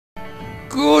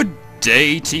Good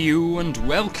day to you and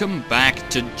welcome back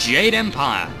to Jade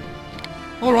Empire.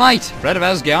 Alright, Fred of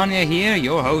Asgarnia here,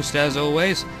 your host as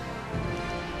always.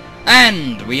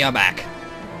 And we are back.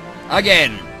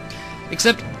 Again.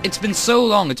 Except it's been so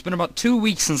long, it's been about 2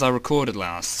 weeks since I recorded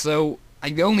last, so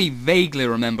I only vaguely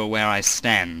remember where I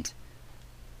stand.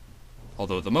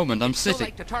 Although at the moment I'm sitting. Too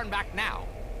late to turn back now.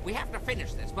 We have to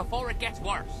finish this before it gets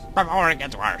worse. Before it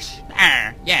gets worse.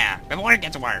 Yeah, before it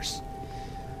gets worse.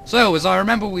 So, as I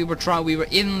remember,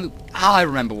 I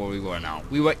remember where we were now.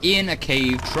 We were in a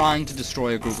cave trying to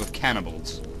destroy a group of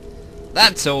cannibals.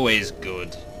 That's always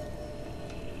good.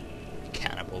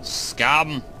 Cannibals.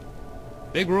 Scum.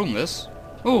 Big room, this.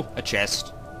 Oh, a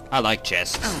chest. I like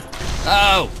chests.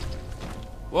 Oh!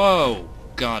 Whoa!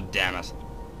 God damn it.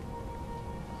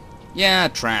 Yeah,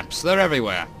 traps. They're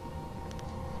everywhere.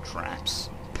 Traps.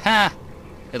 Ha!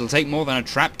 It'll take more than a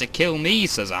trap to kill me,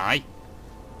 says I.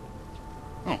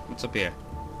 Oh, what's up here?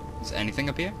 Is there anything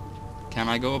up here? Can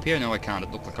I go up here? No, I can't.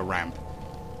 It looked like a ramp.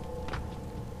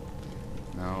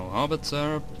 No, hobbits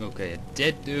are up. Okay, a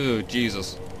dead... Oh,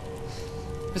 Jesus.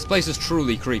 This place is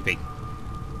truly creepy.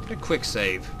 Get a quick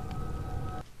save.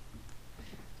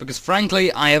 Because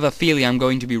frankly, I have a feeling I'm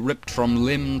going to be ripped from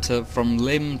limb to...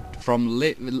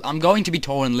 I'm going to be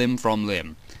torn limb from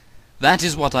limb. That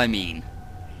is what I mean.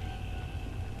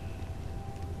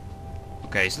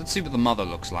 Okay, so let's see what the mother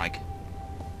looks like.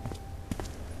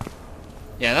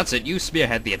 Yeah, that's it. You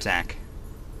spearhead the attack.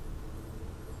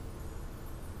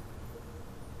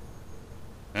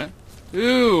 Huh?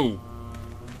 Ew!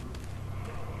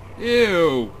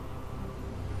 Ew!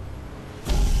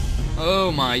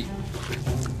 Oh my...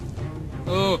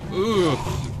 Oh, ooh!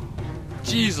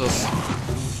 Jesus!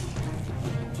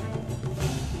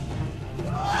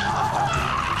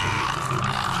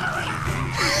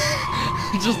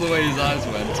 Just the way his eyes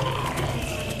went.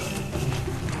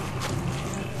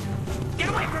 Get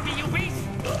away from me, you beast!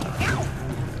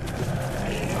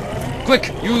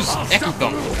 Quick, use Echo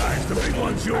Thump. Guys, the big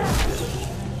one's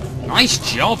yours. Nice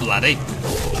job, laddie.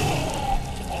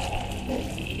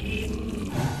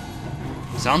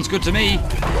 Sounds good to me.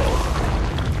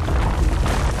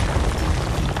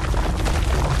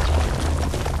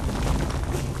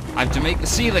 I have to make the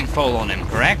ceiling fall on him,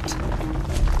 correct?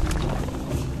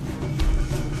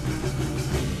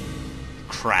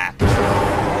 Crap.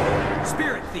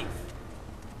 Spirit thief!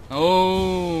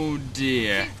 Oh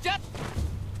dear.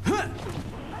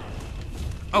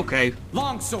 Okay.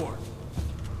 Long sword!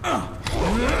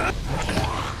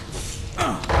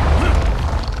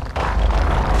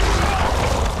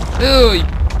 Ew,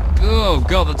 oh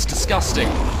god, that's disgusting.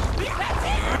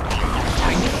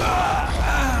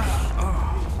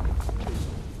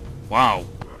 Wow.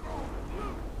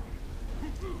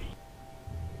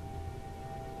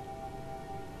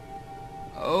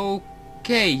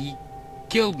 Okay, he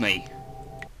killed me.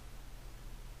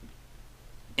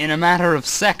 In a matter of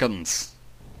seconds.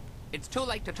 It's too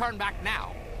late to turn back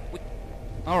now.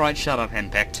 Alright, shut up,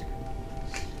 henpecked.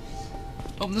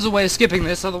 Oh, there's a way of skipping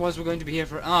this, otherwise we're going to be here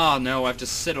for... Ah, no, I have to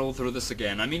sit all through this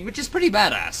again. I mean, which is pretty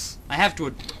badass. I have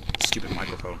to... Stupid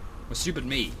microphone. Or stupid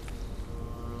me.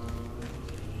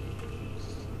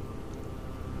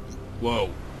 Whoa.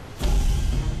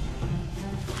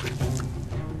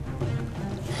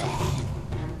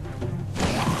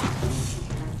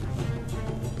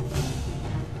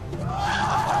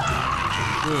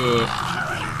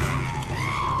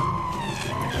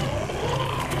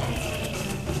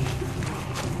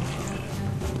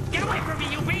 Get away from me,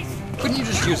 you beast! Couldn't you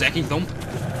just use Ecky Thump?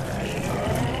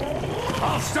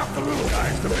 I'll stop the little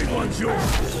guys, the big one's yours.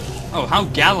 Oh, how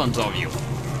gallant of you.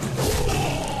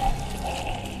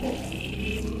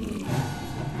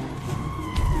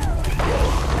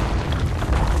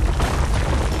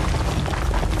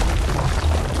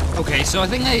 Okay, so I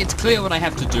think it's clear what I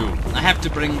have to do. I have to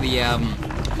bring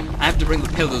the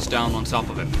pillars down on top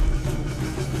of him.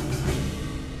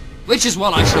 Which is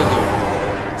what I shall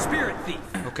do. Spirit thief!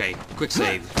 Okay, quick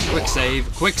save. Quick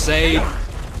save. Quick save.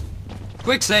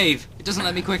 Quick save! It doesn't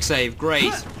let me quick save.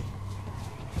 Great.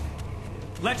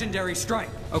 Legendary strike!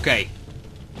 Okay.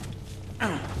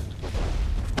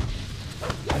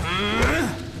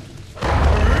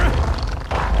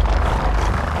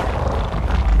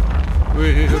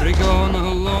 We're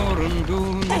gonna Lauren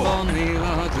Dooney Bonnie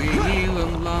Laddie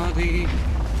Healing Laddie.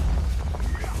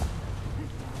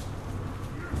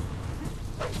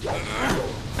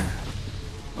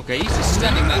 Okay, he's just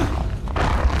standing there.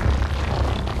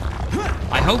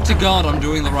 I hope to God I'm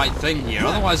doing the right thing here,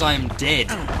 otherwise I am dead.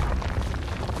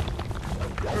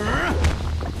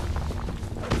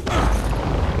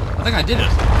 I think I did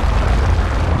it.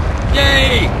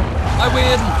 Yay! I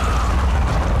win!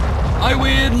 I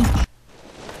win!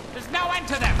 There's no end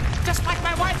to them, just like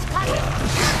my wife's cousin.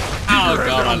 Oh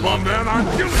god, I love man. I'm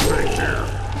killing things here.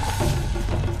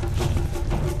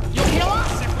 You'll kill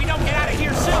us if we don't get out of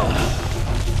here soon.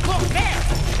 Look there,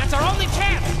 that's our only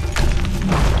chance.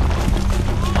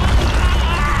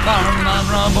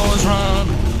 Run, boys, run!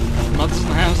 Mothers in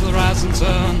the house of the rising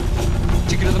sun.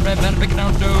 Chicken to the bread pan, picking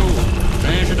out dough.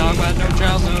 Trash your dog, but no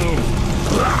child, no.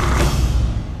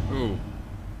 Ooh.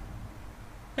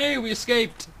 Hey, we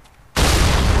escaped!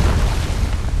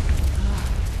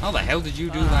 How the hell did you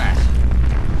do that?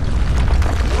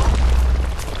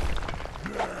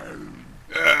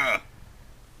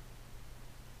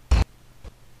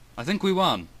 I think we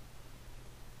won.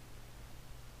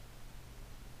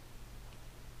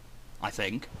 I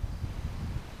think.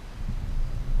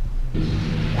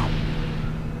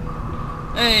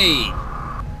 Hey!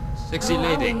 Sexy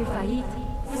lady.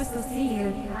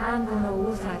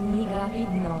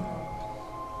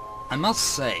 I must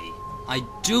say, I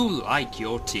do like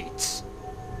your tits.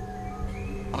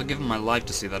 I'll give my life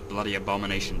to see that bloody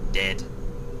abomination dead.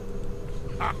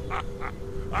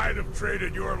 I'd have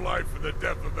traded your life for the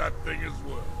death of that thing as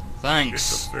well.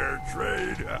 Thanks. It's a fair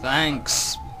trade.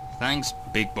 Thanks. Thanks,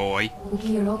 big boy.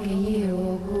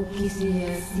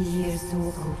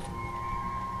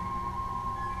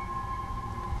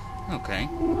 Okay.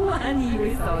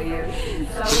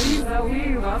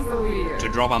 To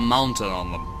drop a mountain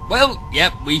on them. Well,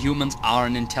 yep, we humans are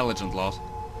an intelligent lot.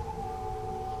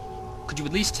 Could you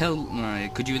at least tell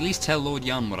Lord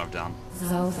Yan what I've done?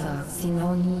 So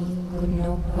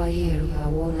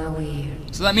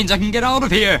that means I can get out of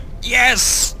here!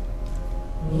 Yes!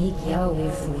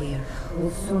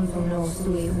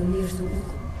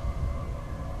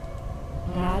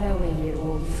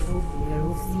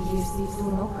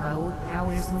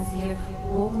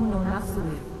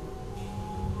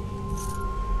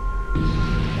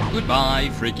 Goodbye,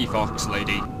 freaky fox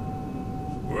lady.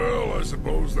 Well, I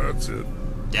suppose that's it.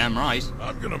 Damn right.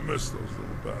 I'm gonna miss those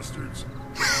little bastards.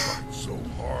 They tried so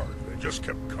hard. They just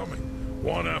kept coming,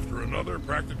 one after another,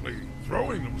 practically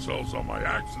throwing themselves on my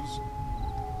axes.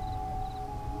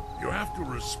 You have to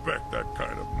respect that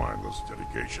kind of mindless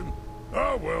dedication.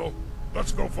 Ah, well,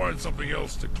 let's go find something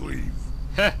else to cleave.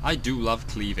 Heh, I do love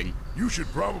cleaving. You should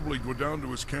probably go down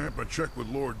to his camp and check with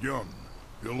Lord Young.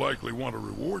 He'll likely want to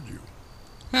reward you.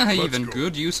 Even go.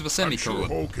 good use of a semicolon. I'm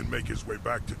sure Ho can make his way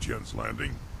back to Jen's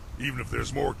Landing. Even if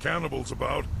there's more cannibals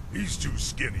about, he's too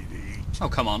skinny to eat. Oh,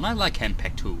 come on, I like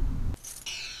henpecked too.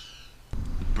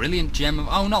 The brilliant gem of...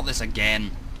 Oh, not this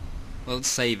again. Well, let's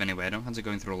save anyway, I don't fancy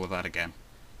going through all of that again.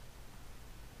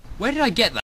 Where did I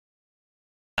get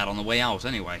that on the way out,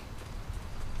 anyway?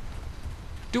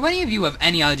 Do any of you have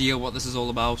any idea what this is all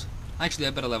about? Actually, I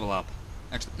better level up.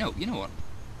 Actually, no, you know what?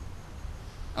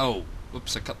 Oh,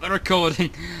 whoops, I cut the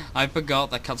recording. I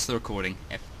forgot that cuts the recording.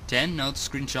 F10, no, it's a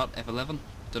screenshot. F11,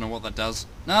 don't know what that does.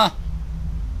 Nah!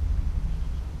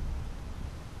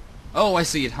 Oh, I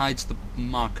see, it hides the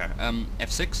marker.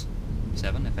 F6?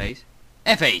 7, F8?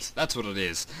 F8, that's what it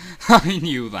is. I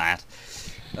knew that.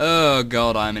 Oh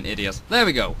god, I'm an idiot. There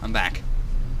we go, I'm back.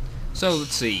 So,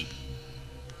 let's see.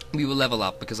 We will level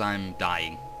up because I'm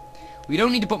dying. We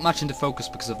don't need to put much into focus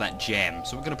because of that gem,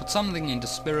 so we're going to put something into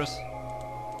spirit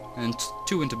and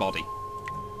 2 into body.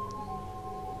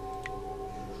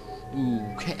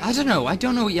 Okay, I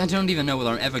don't even know whether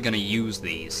I'm ever going to use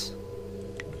these.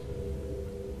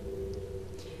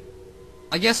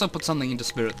 I guess I'll put something into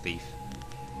Spirit Thief.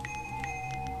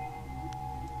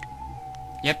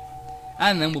 Yep.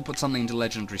 And then we'll put something into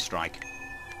Legendary Strike.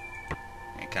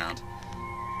 I can't.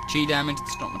 Chi damage,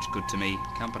 it's not much good to me.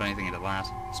 Can't put anything into that.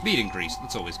 Speed increase,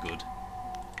 that's always good.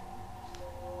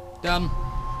 Done.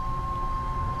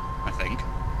 I think.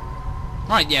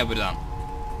 Right, yeah, we're done.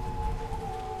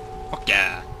 Fuck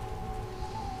yeah.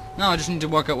 Now I just need to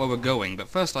work out where we're going, but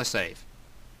first I save.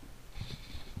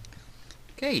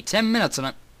 Okay, 10 minutes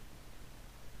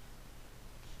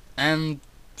and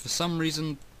for some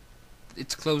reason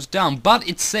it's closed down, but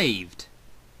it's saved.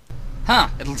 Huh,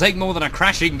 it'll take more than a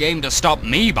crashing game to stop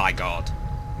me, by God.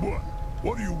 What?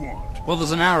 What do you want? Well,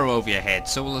 there's an arrow over your head,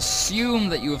 so we'll assume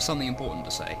that you have something important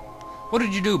to say. What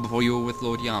did you do before you were with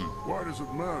Lord Yan? Why does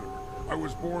it matter? I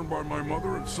was born by my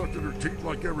mother and sucked at her teeth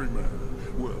like every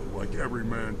man. Well, like every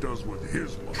man does with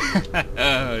his mother.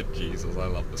 Oh, Jesus, I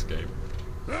love this game.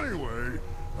 Anyway,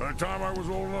 by the time I was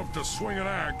old enough to swing an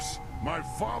axe, my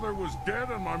father was dead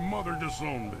and my mother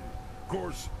disowned me. Of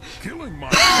course, killing my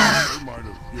father might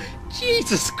have given her...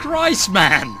 Jesus Christ,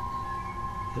 man!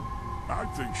 I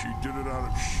think she did it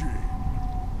out of shame.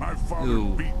 My father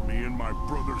Ooh. beat me and my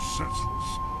brother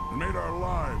senseless, and made our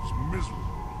lives miserable.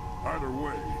 Either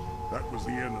way, That was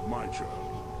the end of my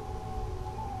childhood.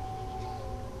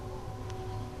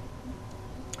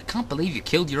 I can't believe you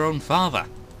killed your own father.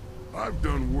 I've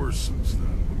done worse since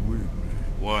then, believe me.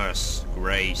 Worse.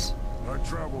 Great. I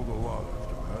traveled a lot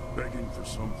after that, begging for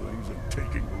some things and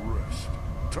taking the rest.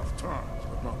 Tough times,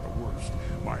 but not the worst.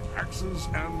 My axes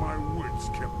and my wits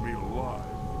kept me alive.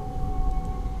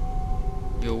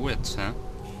 Your wits, huh?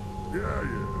 Yeah.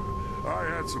 I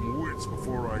had some wits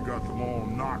before I got them all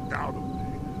knocked out of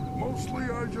me. Mostly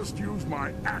I just used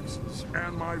my axes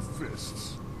and my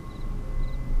fists.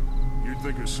 You'd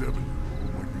think a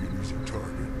 7-year-old might be an easy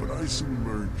target, but I soon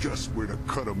learned just where to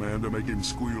cut a man to make him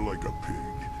squeal like a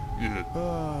pig. Yeah.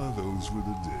 Ah, those were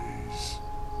the days.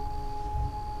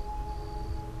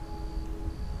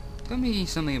 Tell me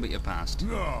something about your past.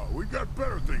 No, we got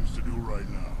better things to do right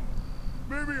now.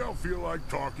 Maybe I'll feel like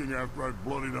talking after I've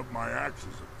bloodied up my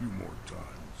axes a few more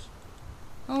times.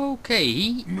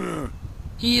 Okay, Meh.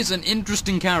 he is an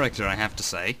interesting character, I have to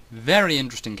say. Very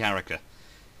interesting character.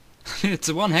 It's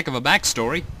a one heck of a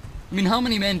backstory. I mean, how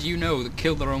many men do you know that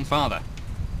killed their own father?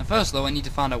 At first, though, I need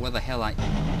to find out where the hell I...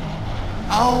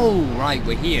 Oh, right,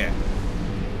 we're here.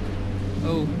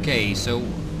 Okay, so...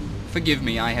 Forgive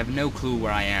me, I have no clue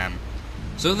where I am.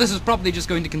 So this is probably just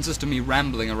going to consist of me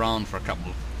rambling around for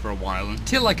a while,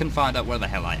 until I can find out where the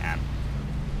hell I am.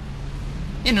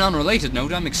 In an unrelated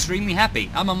note, I'm extremely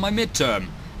happy. I'm on my midterm.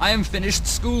 I am finished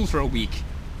school for a week.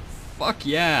 Fuck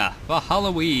yeah, for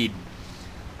Halloween.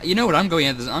 You know what, I'm going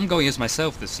as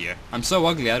myself this year. I'm so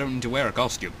ugly I don't need to wear a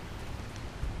costume.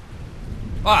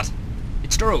 What?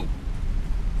 It's true.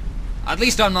 At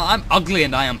least I'm ugly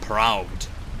and I am proud.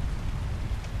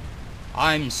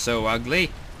 I'm so ugly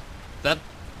that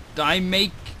I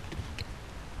make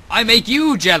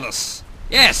you jealous.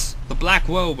 Yes, the Black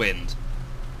Whirlwind.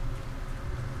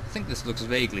 I think this looks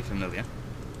vaguely familiar.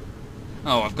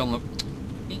 Oh, I've gone look.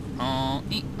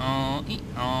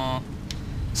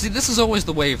 See, this is always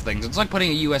the way of things. It's like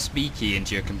putting a USB key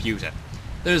into your computer.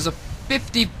 There's a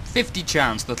 50-50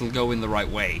 chance that it'll go in the right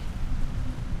way.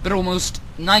 But almost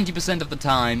 90% of the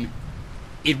time,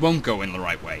 it won't go in the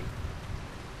right way.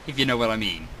 If you know what I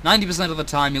mean. 90% of the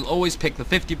time, you'll always pick the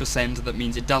 50% that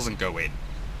means it doesn't go in.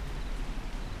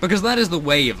 Because that is the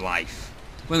way of life.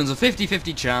 When there's a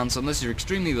 50-50 chance, unless you're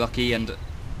extremely lucky, and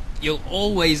you'll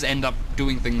always end up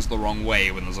doing things the wrong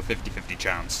way when there's a 50-50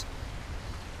 chance.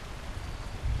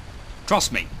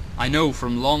 Trust me, I know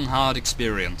from long, hard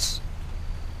experience.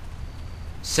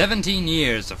 17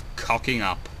 years of cocking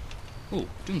up. Oh,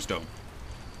 tombstone.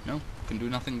 No? Can do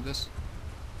nothing with this?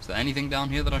 Is there anything down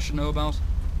here that I should know about?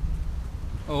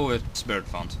 Oh, a spirit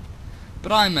font.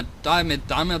 But I'm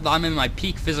in my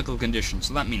peak physical condition,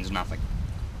 so that means nothing.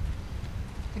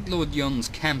 I think Lord Yun's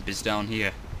camp is down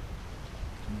here.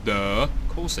 Duh. Of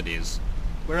course it is.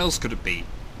 Where else could it be?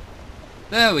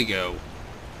 There we go.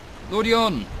 Lord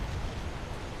Yun!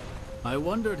 I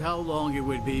wondered how long it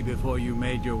would be before you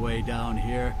made your way down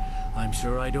here. I'm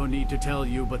sure I don't need to tell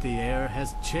you, but the air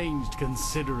has changed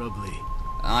considerably.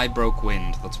 I broke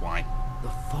wind, that's why. The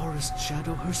forest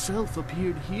shadow herself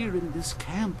appeared here in this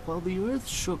camp while the earth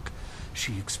shook.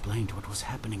 She explained what was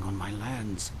happening on my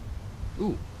lands.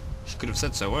 Ooh, she could have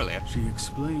said so earlier. She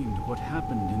explained what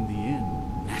happened in the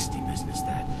inn. Nasty business,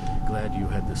 that. Glad you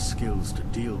had the skills to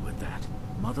deal with that.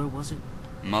 Mother, was it?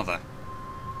 Mother.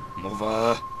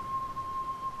 Mother.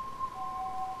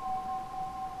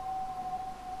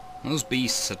 Those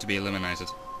beasts had to be eliminated.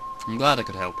 I'm glad I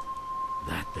could help.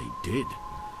 That they did.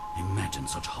 Imagine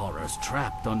such horrors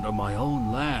trapped under my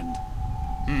own land.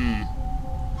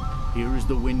 Here is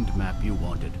the wind map you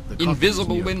wanted. The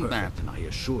Invisible copy is near wind perfect, map. and I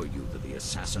assure you that the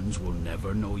assassins will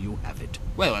never know you have it.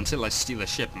 Well, until I steal a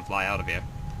ship and fly out of here.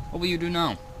 What will you do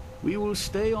now? We will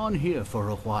stay on here for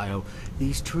a while.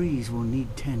 These trees will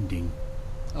need tending.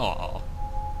 Aww.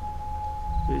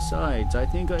 Besides, I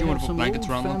think I Do you want have to put some blankets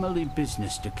old around them? family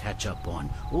business to catch up on.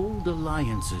 Old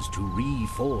alliances to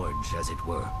reforge, as it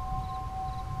were.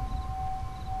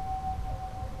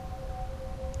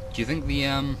 Do you think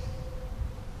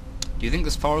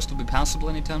this forest will be passable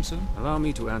anytime soon? Allow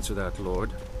me to answer that,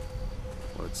 Lord.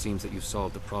 Well, it seems that you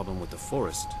solved the problem with the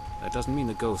forest. That doesn't mean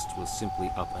the ghosts will simply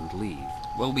up and leave.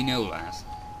 Well, we know that.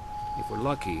 If we're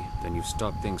lucky, then you've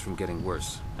stopped things from getting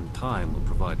worse, and time will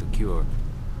provide the cure.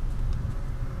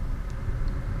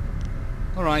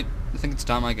 Alright, I think it's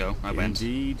time I go. I went.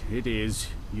 Indeed, it is.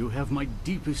 You have my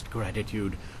deepest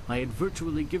gratitude. I had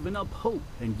virtually given up hope,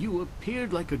 and you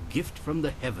appeared like a gift from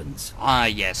the heavens. Ah,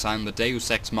 yes, I'm the Deus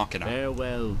Ex Machina.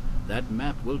 Farewell. That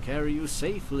map will carry you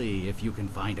safely if you can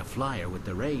find a flyer with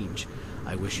the range.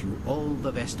 I wish you all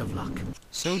the best of luck.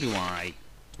 So do I.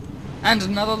 And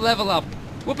another level up!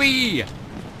 Whoopee!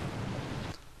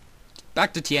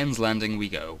 back to Tien's Landing we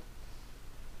go.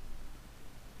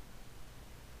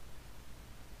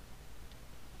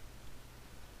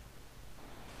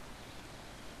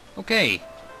 Okay,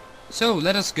 so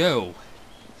let us go.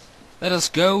 Let us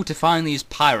go to find these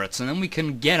pirates, and then we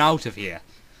can get out of here.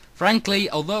 Frankly,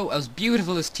 although as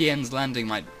beautiful as Tien's Landing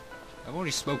might... I've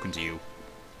already spoken to you.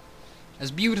 As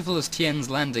beautiful as Tien's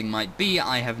Landing might be,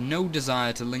 I have no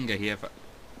desire to linger here for...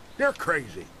 You're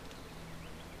crazy.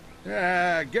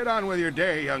 Get on with your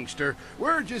day, youngster.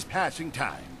 We're just passing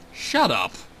time. Shut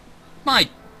up! My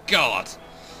God!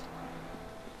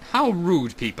 How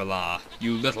rude people are,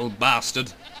 you little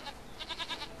bastard.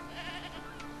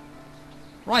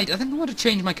 Right, I think I want to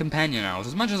change my companion out.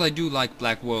 As much as I do like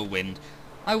Black Whirlwind,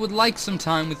 I would like some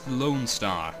time with Lone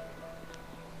Star.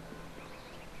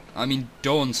 I mean,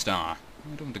 Dawn Star.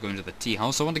 I don't want to go into the tea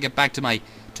house. I want to get back to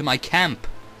my camp.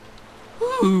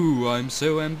 Ooh, I'm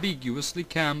so ambiguously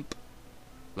camp.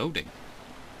 Loading.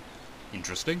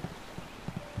 Interesting.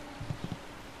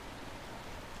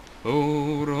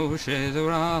 O roche de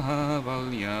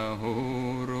Ravalia,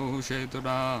 O roche de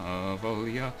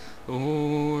Ravalia,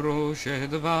 O roche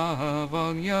de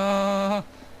Ravalia.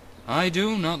 I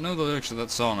do not know the lyrics of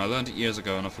that song. I learned it years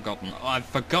ago and I've forgotten. Oh, I've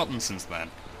forgotten since then.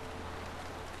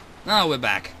 Now we're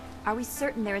back. Are we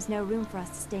certain there is no room for us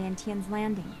to stay in Tien's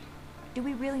Landing? Do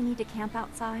we really need to camp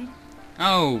outside?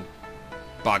 Oh,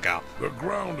 bug up. The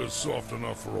ground is soft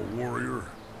enough for a warrior.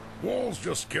 Walls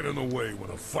just get in the way when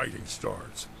a fighting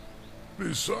starts.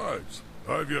 Besides,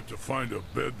 I've yet to find a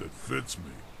bed that fits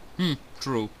me.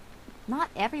 True. Not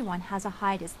everyone has a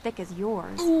hide as thick as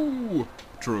yours. Ooh,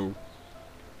 true.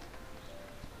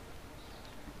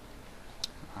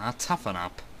 Toughen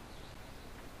up.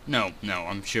 No,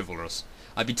 I'm chivalrous.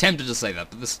 I'd be tempted to say that,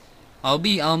 but this... I'll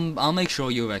make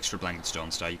sure you have extra blankets,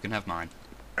 Dawn Star. You can have mine.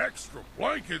 Extra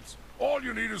blankets? All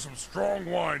you need is some strong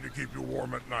wine to keep you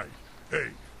warm at night. Hey,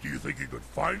 do you think you could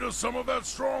find us some of that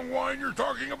strong wine you're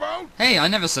talking about? Hey, I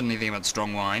never said anything about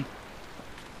strong wine.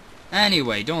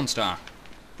 Anyway, Dawn Star.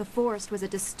 The forest was a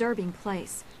disturbing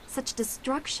place. Such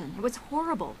destruction. It was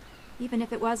horrible, even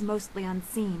if it was mostly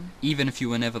unseen. Even if you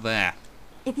were never there.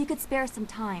 If you could spare some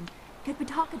time, could we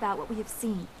talk about what we have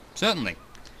seen? Certainly.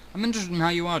 I'm interested in how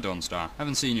you are, Dawn Star.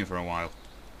 Haven't seen you for a while.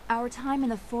 Our time in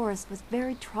the forest was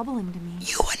very troubling to me.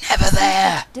 You were never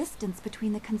there! The distance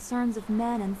between the concerns of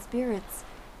men and spirits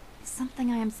is something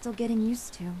I am still getting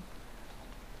used to.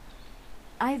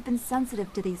 I have been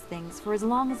sensitive to these things for as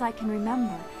long as I can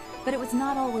remember, but it was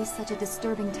not always such a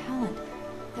disturbing talent.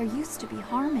 There used to be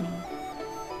harmony.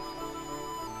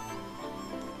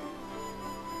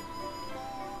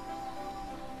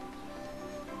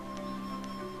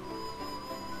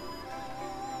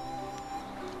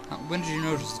 When did you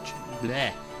notice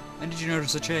When did you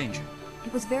notice a change?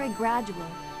 It was very gradual.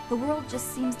 The world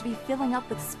just seems to be filling up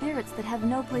with spirits that have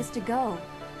no place to go.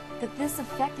 That this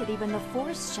affected even the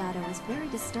forest shadow is very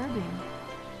disturbing.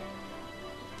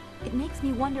 It makes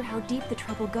me wonder how deep the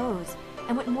trouble goes,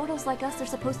 and what mortals like us are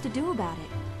supposed to do about it.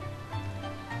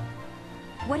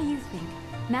 What do you think?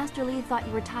 Master Li thought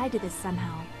you were tied to this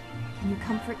somehow. Can you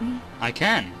comfort me? I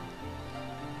can.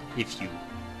 If you...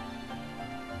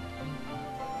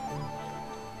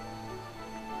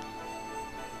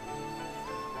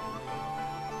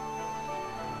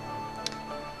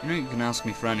 You know you can ask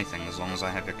me for anything as long as I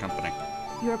have your company.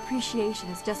 Your appreciation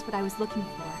is just what I was looking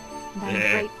for, and I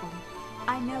am grateful.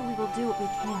 I know we will do what we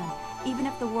can, even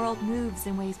if the world moves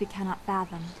in ways we cannot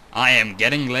fathom. I am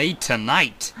getting laid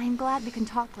tonight! I am glad we can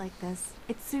talk like this.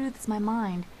 It soothes my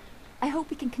mind. I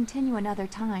hope we can continue another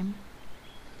time.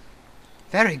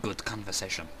 Very good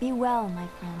conversation. Be well, my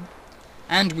friend.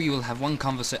 And we will have one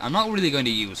conversation. I'm not really going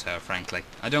to use her, frankly.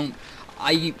 To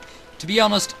be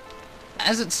honest,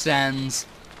 as it stands,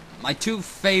 my two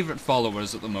favourite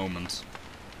followers at the moment,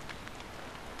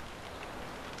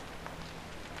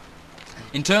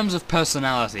 in terms of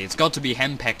personality, it's got to be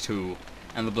Henpecked Who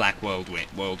and the Black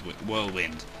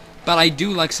Whirlwind. But I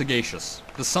do like Sagacious.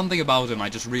 There's something about him I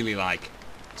just really like.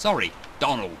 Sorry,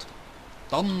 Donald.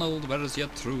 Donald, where's your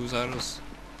trousers?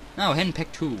 Now,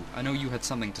 Henpecked Who, I know you had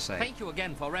something to say. Thank you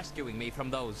again for rescuing me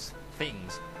from those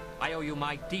things. I owe you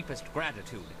my deepest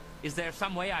gratitude. Is there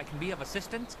some way I can be of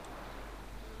assistance?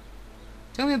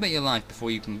 Tell me about your life before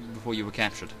you were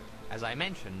captured. As I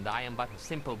mentioned, I am but a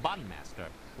simple bun master,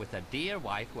 with a dear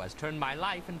wife who has turned my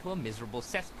life into a miserable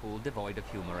cesspool devoid of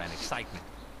humor and excitement.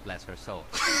 Bless her soul.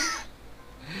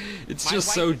 It's My just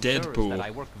wife so ensures Deadpool. that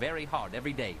I work very hard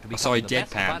every day to become sorry, the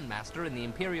best Deadpan. bun master in the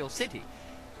Imperial City,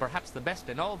 perhaps the best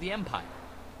in all the Empire.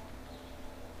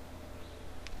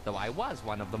 Though I was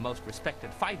one of the most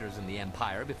respected fighters in the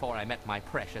Empire before I met my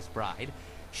precious bride,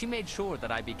 She made sure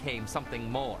that I became something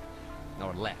more,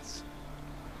 or less.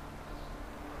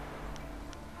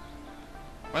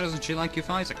 Why doesn't she like you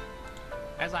fighting?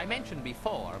 As I mentioned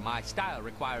before, my style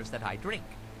requires that I drink.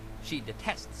 She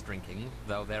detests drinking,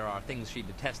 though there are things she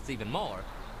detests even more,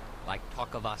 like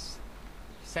talk of us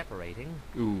separating.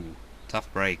 Ooh,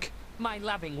 tough break. My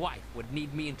loving wife would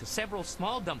knead me into several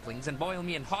small dumplings and boil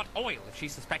me in hot oil if she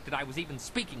suspected I was even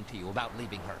speaking to you about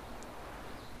leaving her.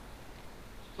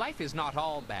 Life is not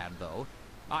all bad, though.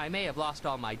 I may have lost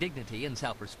all my dignity and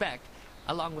self-respect,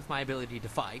 along with my ability to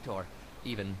fight, or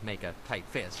even make a tight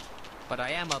fist. But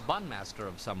I am a bun master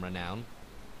of some renown.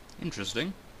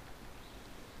 Interesting.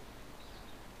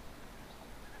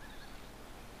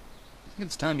 I think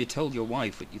it's time you told your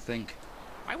wife what you think.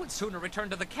 I would sooner return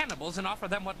to the cannibals and offer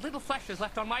them what little flesh is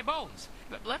left on my bones.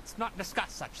 But let's not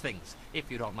discuss such things,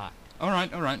 if you don't mind.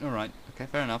 Alright. Okay,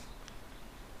 fair enough.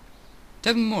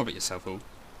 Tell me more about yourself, Hul.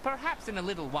 Perhaps in a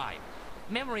little while.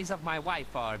 Memories of my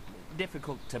wife are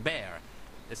difficult to bear,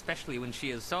 especially when she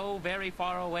is so very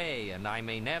far away and I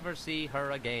may never see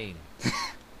her again.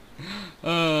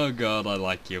 Oh god, I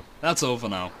like you. That's all for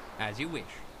now. As you wish.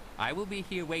 I will be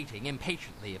here waiting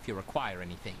impatiently if you require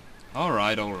anything.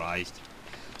 Alright.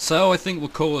 So I think we'll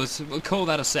call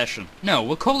that a session. No,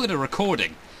 we'll call it a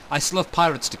recording. I still have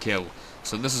pirates to kill.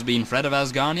 So this has been Fred of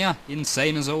Asgarnia,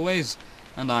 insane as always,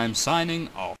 and I'm signing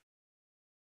off.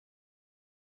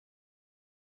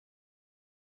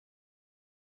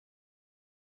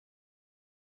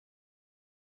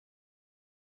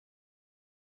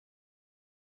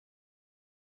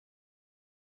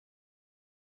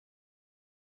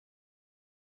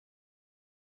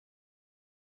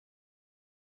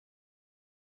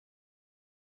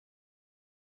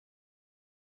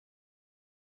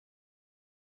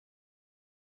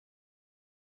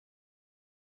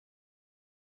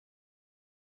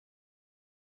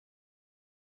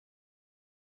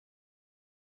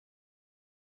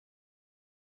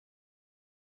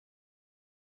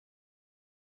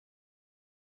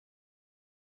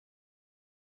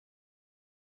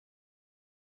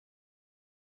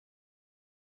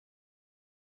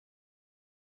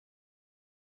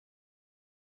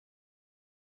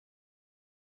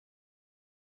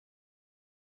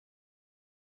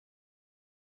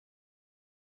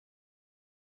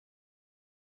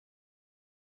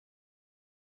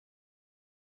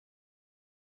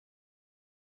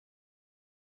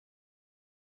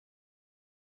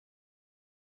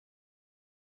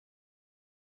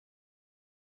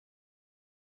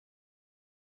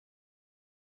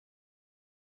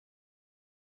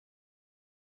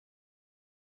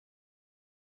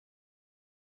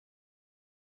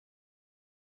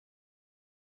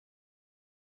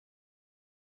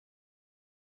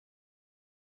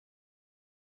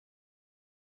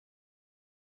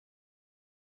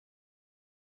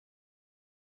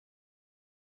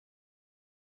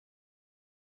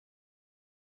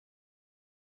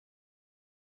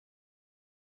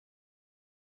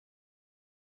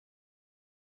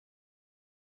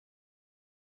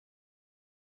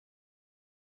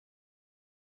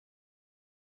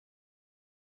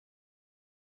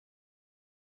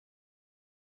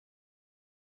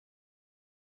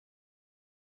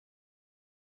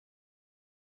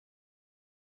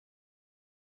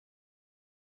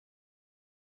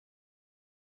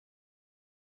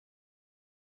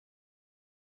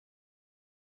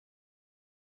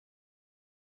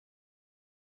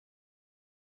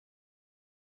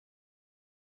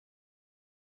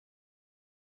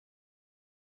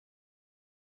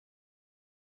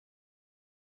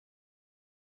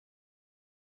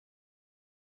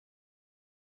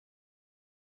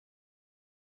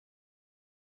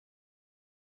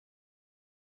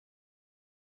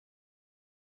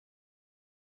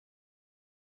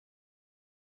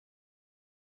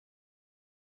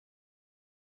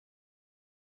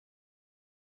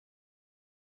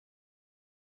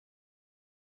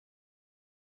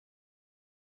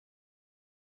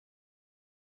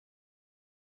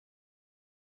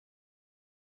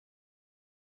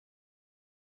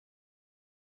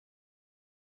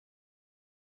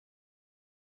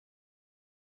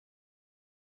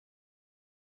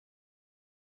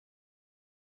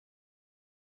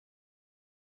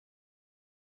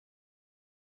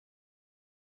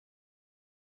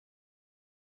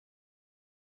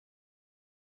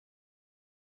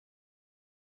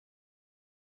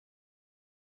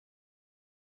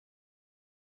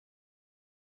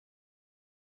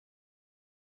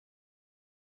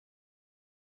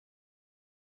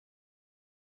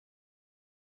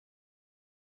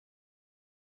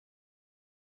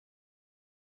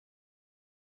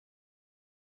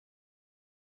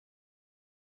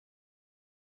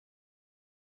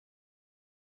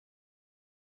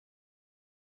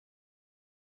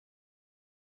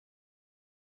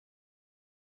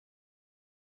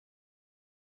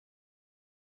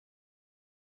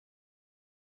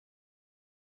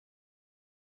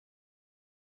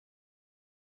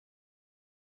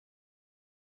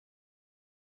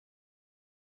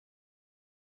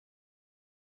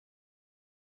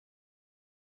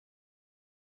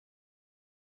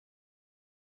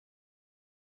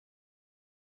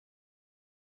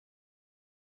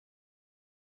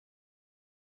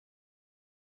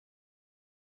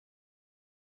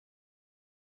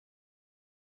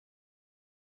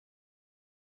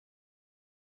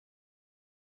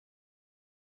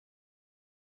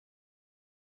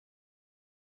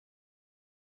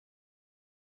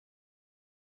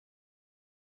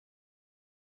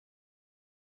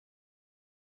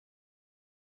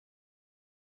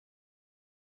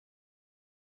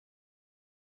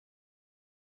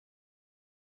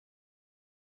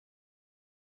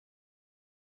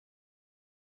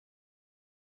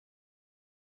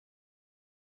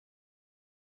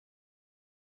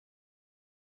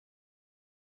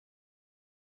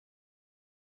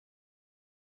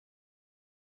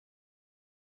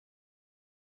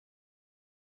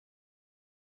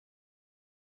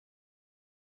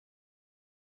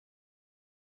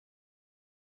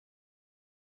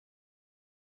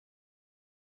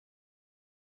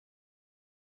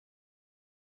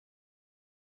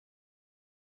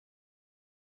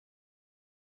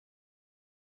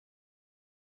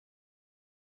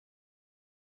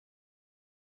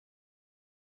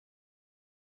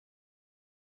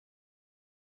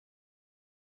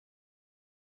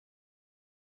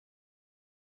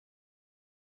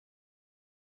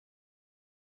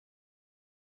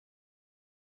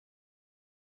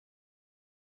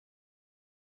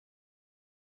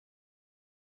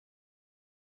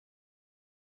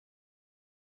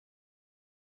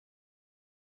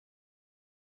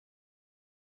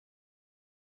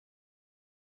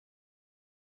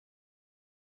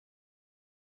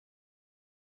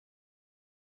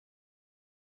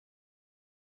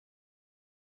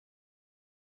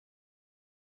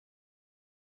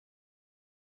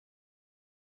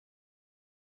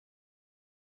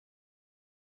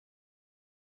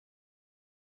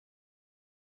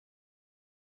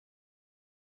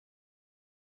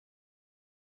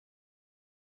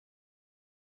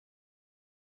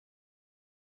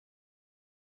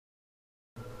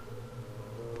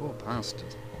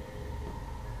 bastard.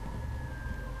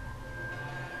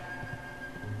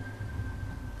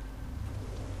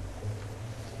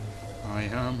 I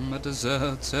am a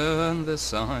deserter, and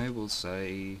this I will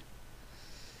say.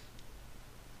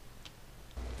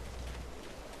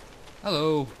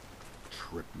 Hello.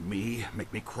 Trip me?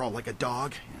 Make me crawl like a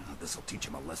dog? Yeah, this'll teach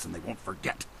them a lesson they won't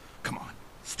forget. Come on.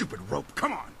 Stupid rope,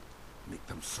 come on. Make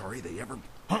them sorry they ever...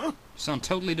 Huh? You sound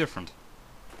totally different.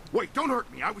 Wait, don't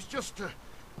hurt me. I was just,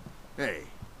 Hey,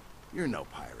 you're no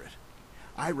pirate.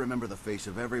 I remember the face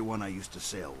of everyone I used to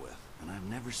sail with, and I've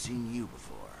never seen you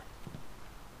before.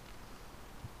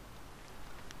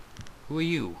 Who are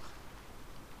you?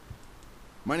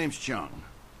 My name's Chung.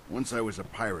 Once I was a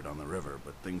pirate on the river,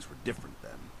 but things were different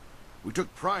then. We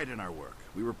took pride in our work.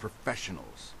 We were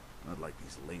professionals, not like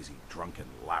these lazy, drunken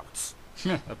louts.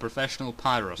 A professional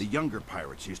pirate. The younger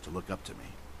pirates used to look up to me.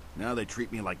 Now they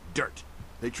treat me like dirt.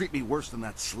 They treat me worse than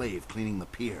that slave cleaning the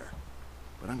pier.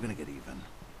 But I'm gonna get even.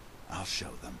 I'll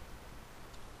show them.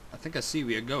 I think I see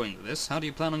where you're going with this. How do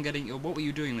you plan on getting... What were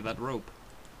you doing with that rope?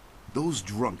 Those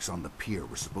drunks on the pier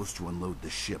were supposed to unload the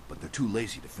ship, but they're too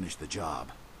lazy to finish the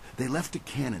job. They left a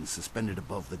cannon suspended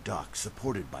above the dock,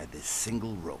 supported by this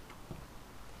single rope.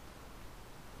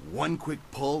 One quick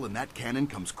pull and that cannon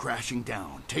comes crashing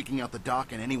down, taking out the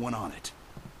dock and anyone on it.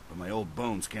 But my old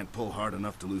bones can't pull hard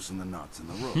enough to loosen the knots in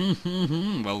the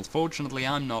rope. Well, fortunately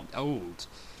I'm not old.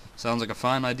 Sounds like a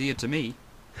fine idea to me.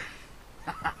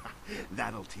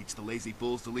 That'll teach the lazy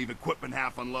fools to leave equipment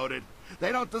half unloaded.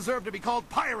 They don't deserve to be called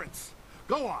pirates.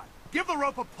 Go on, give the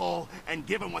rope a pull and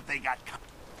give them what they got coming.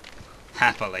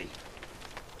 Happily.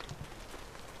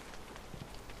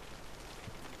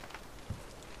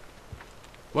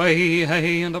 Way,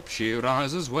 hey, and up she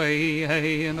rises, way,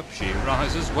 hey, and up she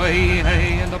rises, way,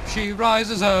 hey, and up she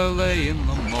rises early in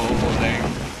the morning.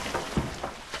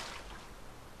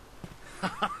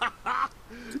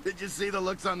 Did you see the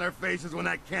looks on their faces when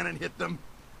that cannon hit them?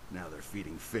 Now they're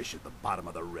feeding fish at the bottom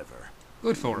of the river.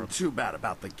 Good for him. Too bad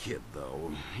about the kid,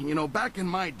 though. You know, back in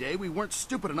my day, we weren't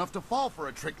stupid enough to fall for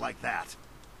a trick like that.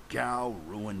 Gao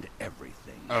ruined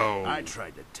everything. Oh. I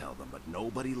tried to tell them, but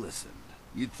nobody listened.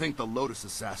 You'd think the Lotus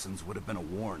Assassins would have been a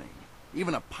warning.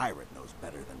 Even a pirate knows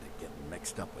better than to get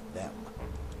mixed up with them.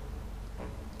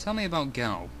 Tell me about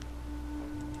Gao.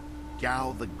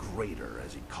 Gao the Greater,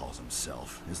 as he calls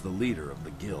himself, is the leader of the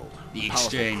guild. The a powerful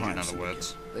Exchange, crime in other syndicate.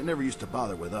 words. They never used to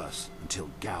bother with us until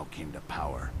Gao came to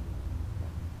power.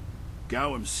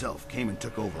 Gao himself came and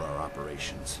took over our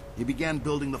operations. He began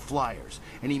building the flyers,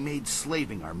 and he made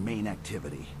slaving our main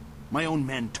activity. My own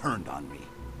men turned on me.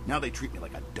 Now they treat me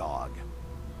like a dog.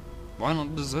 Why not A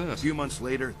desert? few months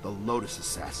later, the Lotus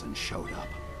Assassins showed up.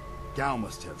 Gao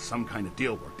must have some kind of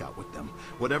deal worked out with them.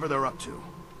 Whatever they're up to,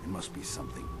 it must be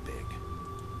something big.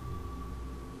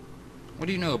 What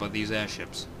do you know about these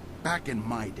airships? Back in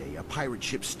my day, a pirate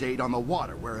ship stayed on the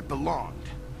water where it belonged.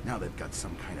 Now they've got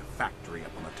some kind of factory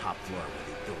up on the top floor where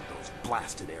they build those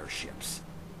blasted airships.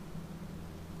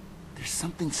 There's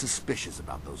something suspicious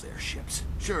about those airships.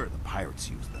 Sure, the pirates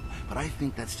use them, but I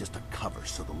think that's just a cover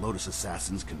so the Lotus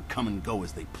Assassins can come and go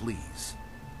as they please.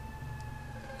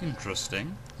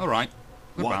 Interesting. Alright.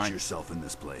 Goodbye. Watch yourself in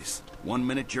this place. 1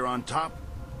 minute you're on top,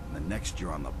 and the next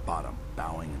you're on the bottom,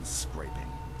 bowing and scraping.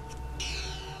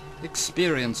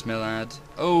 Experience, my lad.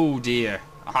 Oh dear.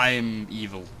 I'm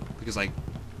evil. Because I...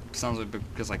 Sounds like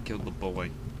because I killed the boy.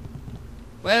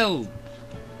 Well...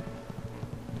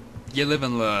 You live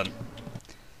and learn.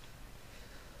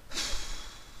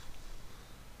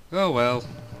 Oh well.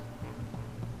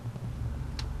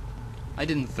 I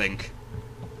didn't think.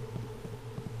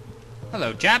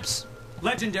 Hello, chaps.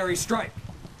 Legendary strike.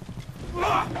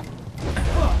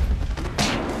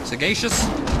 Sagacious.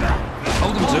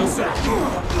 Hold him too.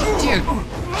 Dear.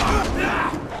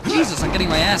 Jesus, I'm getting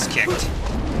my ass kicked.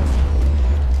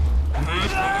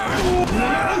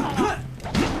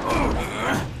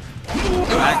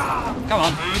 Go back. Come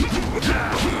on.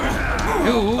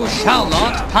 You shall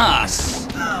not pass.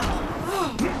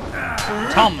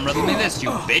 Tom, riddle me this, you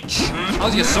bitch.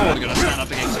 How's your sword gonna stand up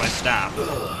against my staff?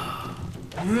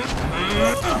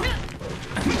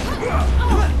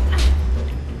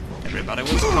 Everybody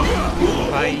was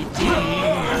fighting.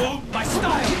 My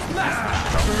style is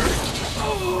master.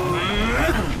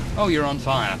 Oh, you're on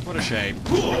fire. What a shame.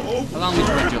 Allow me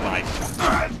to end your life.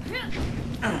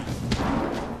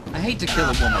 I hate to kill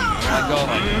a woman. My God,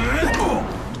 I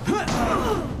do.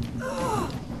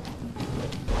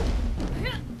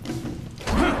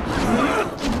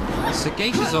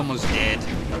 Sagacious almost dead.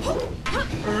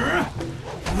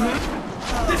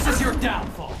 This is your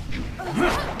downfall.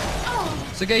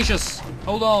 Sagacious,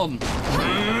 hold on.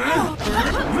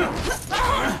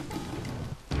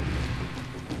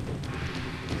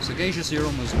 Sagacious, you're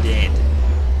almost dead.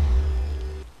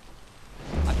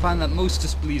 I find that most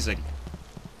displeasing.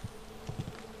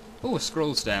 Oh, a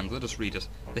scroll stand. Let us read it.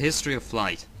 The history of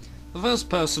flight. The first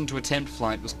person to attempt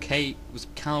flight was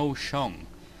Cao Shong,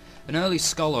 an early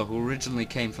scholar who originally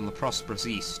came from the prosperous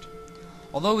East.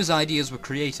 Although his ideas were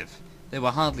creative, they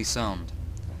were hardly sound.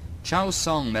 Chao's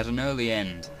song met an early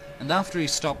end, and after he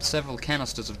stopped several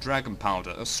canisters of dragon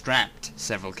powder, or strapped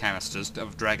several canisters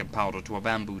of dragon powder to a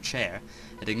bamboo chair,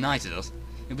 and ignited it,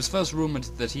 it was first rumoured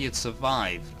that he had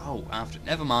survived.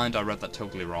 Never mind, I read that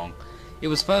totally wrong. It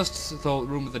was first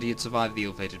rumoured that he had survived the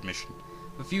ill-fated mission,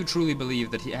 but few truly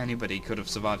believed that anybody could have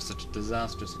survived such a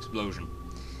disastrous explosion.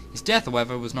 His death,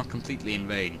 however, was not completely in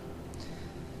vain.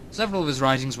 Several of his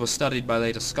writings were studied by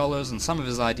later scholars, and some of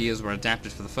his ideas were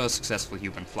adapted for the first successful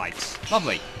human flights.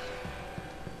 Lovely!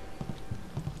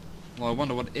 Well, I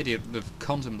wonder what idiot would have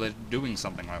contemplated doing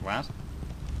something like that.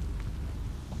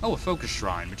 Oh, a focus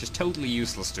shrine, which is totally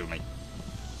useless to me.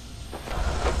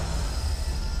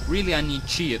 Really, I need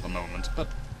chi at the moment, but,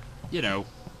 you know,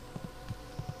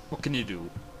 what can you do?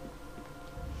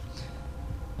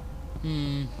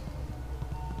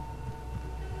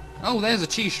 Oh, there's a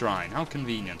chi shrine. How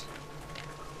convenient.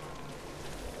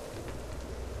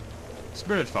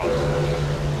 Spirit fog.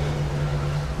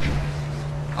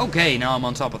 Okay, now I'm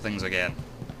on top of things again.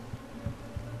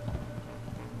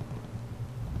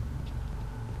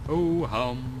 Oh,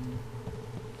 hum.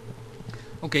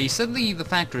 Okay, he said the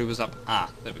factory was up...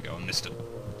 Ah, there we go, I missed it.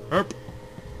 Herp.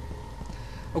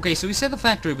 Okay, so he said the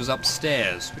factory was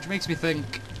upstairs, which makes me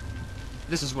think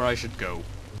this is where I should go.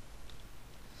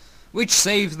 Which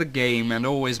saves the game and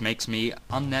always makes me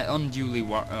unduly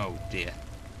oh dear.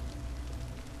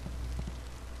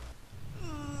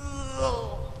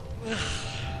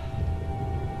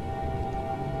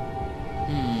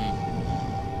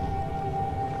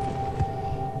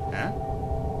 Huh?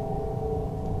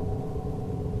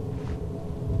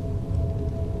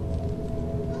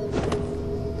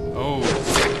 Oh,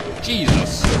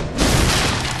 Jesus.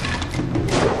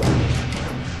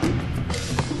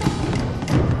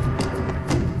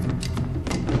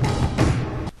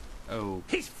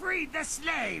 He's freed the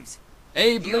slaves!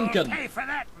 Abe You'll Lincoln! pay for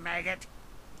that, maggot!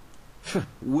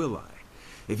 Will I?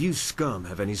 If you scum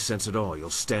have any sense at all, you'll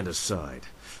stand aside.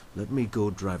 Let me go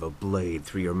drive a blade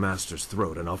through your master's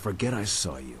throat and I'll forget I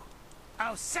saw you.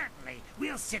 Oh, certainly.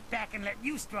 We'll sit back and let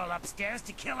you stroll upstairs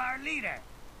to kill our leader.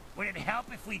 Would it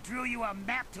help if we drew you a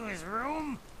map to his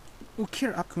room?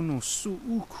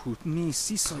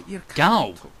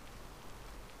 Gao!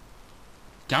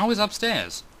 Gao is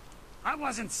upstairs. I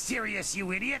wasn't serious,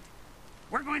 you idiot.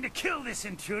 We're going to kill this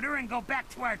intruder and go back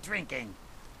to our drinking.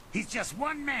 He's just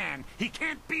one man. He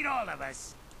can't beat all of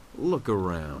us. Look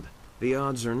around. The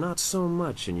odds are not so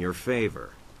much in your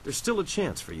favor. There's still a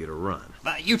chance for you to run.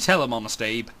 You tell him, Honest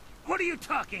Abe. What are you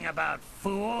talking about,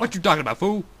 fool? What you talking about,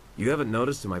 fool? You haven't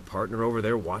noticed my partner over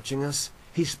there watching us?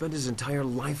 He spent his entire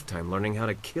lifetime learning how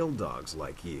to kill dogs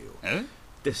like you. Huh?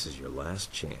 This is your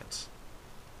last chance.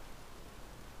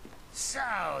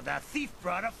 So, the thief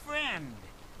brought a friend.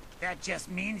 That just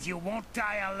means you won't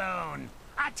die alone.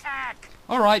 Attack!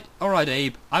 Alright,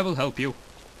 Abe. I will help you.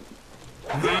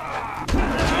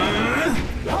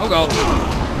 Oh god.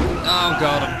 Oh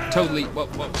god, I'm totally...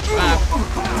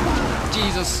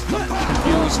 Jesus. I'm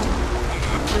confused.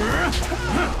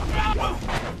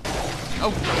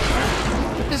 Oh.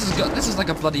 This is like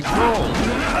a bloody brawl.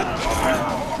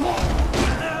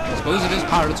 I suppose it is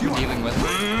pirates we're dealing with.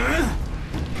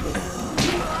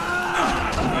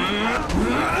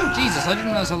 Jesus, I didn't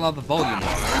realize how loud the volume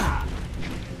was.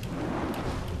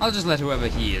 I'll just let whoever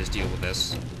he is deal with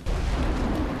this.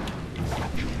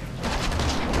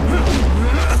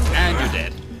 And you're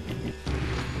dead.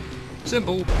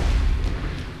 Simple.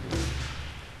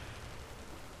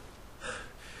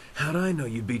 How'd I know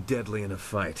you'd be deadly in a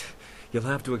fight? You'll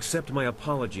have to accept my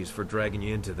apologies for dragging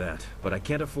you into that, but I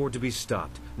can't afford to be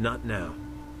stopped. Not now.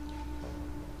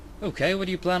 Okay, what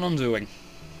do you plan on doing?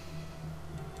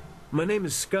 My name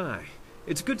is Sky.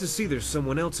 It's good to see there's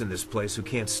someone else in this place who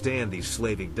can't stand these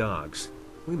slaving dogs.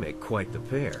 We make quite the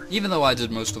pair. Even though I did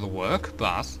most of the work,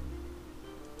 but...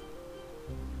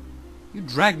 You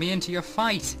dragged me into your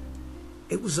fight.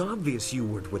 It was obvious you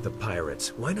weren't with the pirates.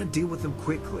 Why not deal with them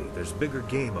quickly? There's bigger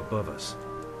game above us.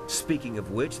 Speaking of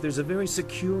which, there's a very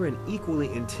secure and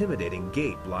equally intimidating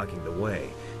gate blocking the way.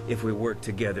 If we work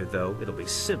together, though, it'll be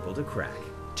simple to crack.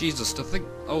 Jesus, to think...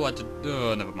 Oh, I did...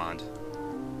 never mind.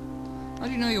 How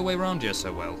do you know your way around here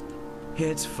so well?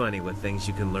 It's funny what things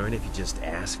you can learn if you just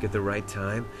ask at the right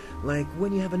time. Like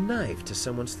when you have a knife to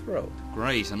someone's throat.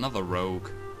 Great, another rogue.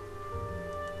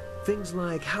 Things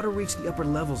like how to reach the upper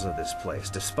levels of this place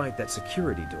despite that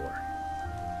security door.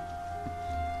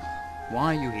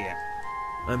 Why are you here?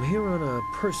 I'm here on a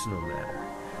personal matter.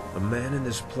 A man in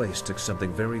this place took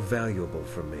something very valuable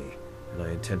from me, and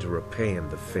I intend to repay him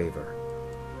the favor.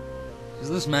 Is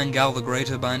this man Gal the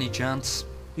Greater by any chance?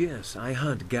 Yes, I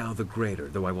hunt Gao the Greater,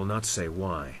 though I will not say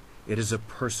why. It is a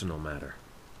personal matter.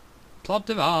 Plot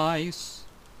device.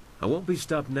 I won't be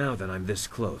stopped now that I'm this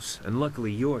close, and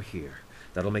luckily you're here.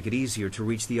 That'll make it easier to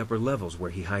reach the upper levels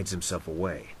where he hides himself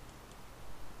away.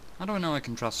 How do I know I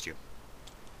can trust you?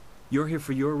 You're here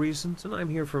for your reasons, and I'm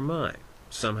here for mine.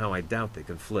 Somehow I doubt they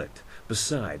conflict.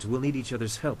 Besides, we'll need each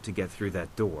other's help to get through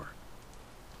that door.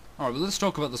 Alright, well let's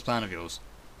talk about this plan of yours.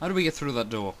 How do we get through that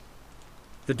door?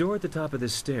 The door at the top of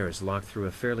this stair is locked through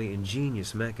a fairly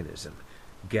ingenious mechanism.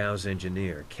 Gao's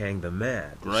engineer, Kang the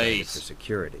Mad, designed it for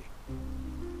security.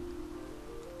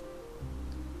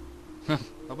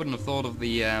 I wouldn't have thought of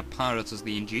the pirates as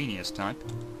the ingenious type.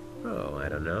 Oh, I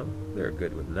don't know. They're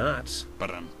good with knots.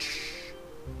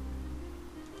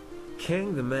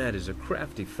 Kang the Mad is a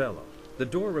crafty fellow. The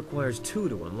door requires 2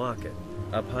 to unlock it.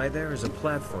 Up high there is a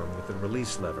platform with a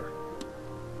release lever.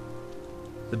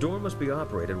 The door must be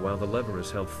operated while the lever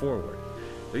is held forward.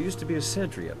 There used to be a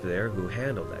sentry up there who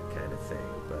handled that kind of thing,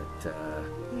 but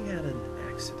he had an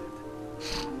accident.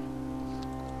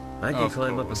 I can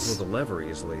climb up and pull the lever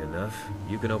easily enough.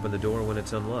 You can open the door when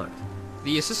it's unlocked.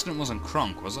 The assistant wasn't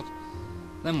Kronk, was it?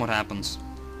 Then what happens?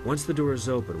 Once the door is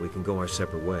open, we can go our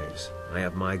separate ways. I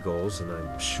have my goals, and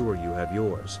I'm sure you have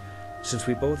yours. Since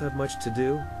we both have much to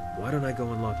do, why don't I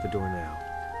go unlock the door now?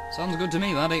 Sounds good to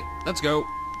me, laddie. Let's go.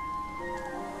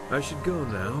 I should go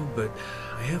now, but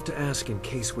I have to ask in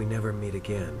case we never meet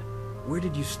again. Where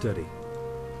did you study?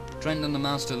 Trained under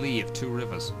Master Lee of 2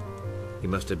 Rivers. He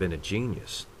must have been a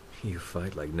genius. You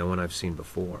fight like no one I've seen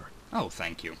before. Oh,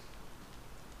 thank you.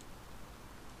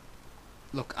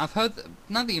 Look, I've heard...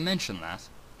 now that you mention that,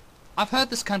 I've heard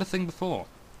this kind of thing before.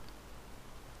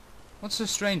 What's so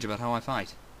strange about how I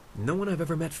fight? No one I've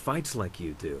ever met fights like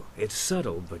you do. It's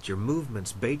subtle, but your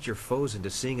movements bait your foes into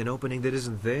seeing an opening that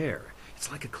isn't there.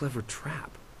 It's like a clever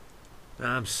trap.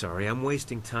 I'm sorry, I'm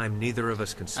wasting time neither of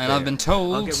us can spare. And I've been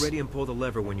told... I'll get ready and pull the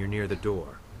lever when you're near the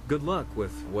door. Good luck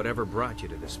with whatever brought you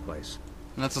to this place.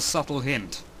 And that's a subtle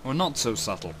hint. Or not so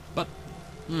subtle, but...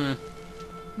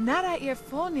 Nara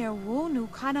earphone wonu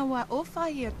kanawa ofa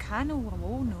ear kanawa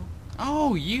wonu.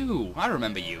 Oh, you! I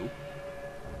remember you.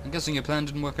 I'm guessing your plan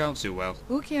didn't work out too well.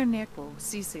 Ukir neko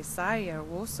sise sayer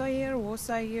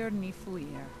wosayer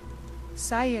nifuyer.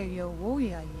 Sayer yo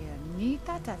woya yer ni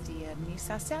tatatier ni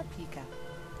sasapika.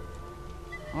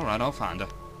 Alright, I'll find her.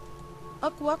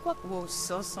 Ukwakwak wo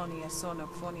sosonia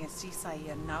sonophonia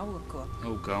sisayer nawako.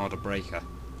 Oh god, a breaker.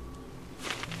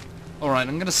 Alright,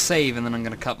 I'm gonna save and then I'm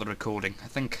gonna cut the recording. I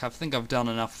think I've done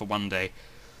enough for one day.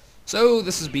 So,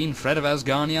 this has been Fred of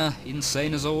Asgarnia,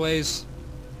 insane as always.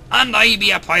 And I be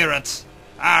a pirate!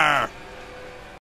 Arr!